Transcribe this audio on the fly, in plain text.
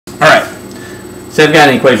Alright, so I've got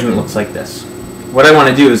an equation that looks like this. What I want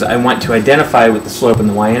to do is I want to identify what the slope and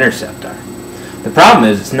the y-intercept are. The problem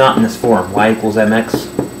is it's not in this form, y equals mx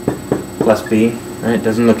plus b. Right? It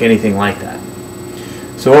doesn't look anything like that.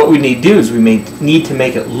 So what we need to do is we need to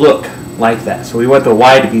make it look like that. So we want the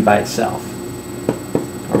y to be by itself.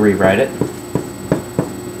 I'll rewrite it.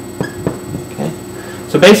 Okay.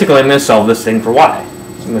 So basically I'm going to solve this thing for y.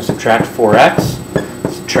 So I'm going to subtract 4x,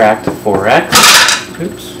 subtract 4x.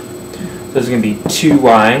 Oops. So this is going to be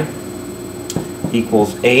 2y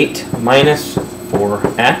equals 8 minus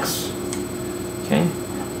 4x. Okay.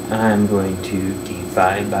 I'm going to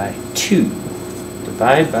divide by 2.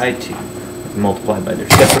 Divide by 2. Multiply by their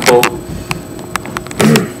reciprocal.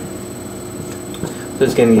 So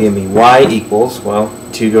it's going to give me y equals, well,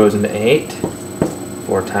 2 goes into 8,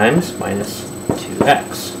 4 times minus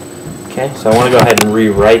 2x. Okay, so I want to go ahead and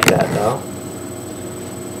rewrite that though.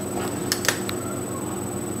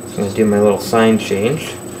 So I'm going to do my little sign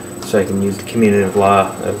change so I can use the commutative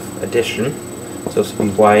law of addition. So this will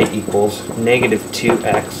be y equals negative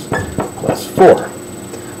 2x plus 4.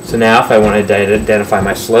 So now if I want to identify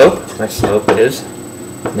my slope is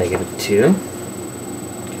negative 2.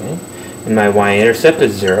 Okay. And my y-intercept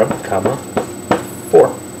is 0, 4.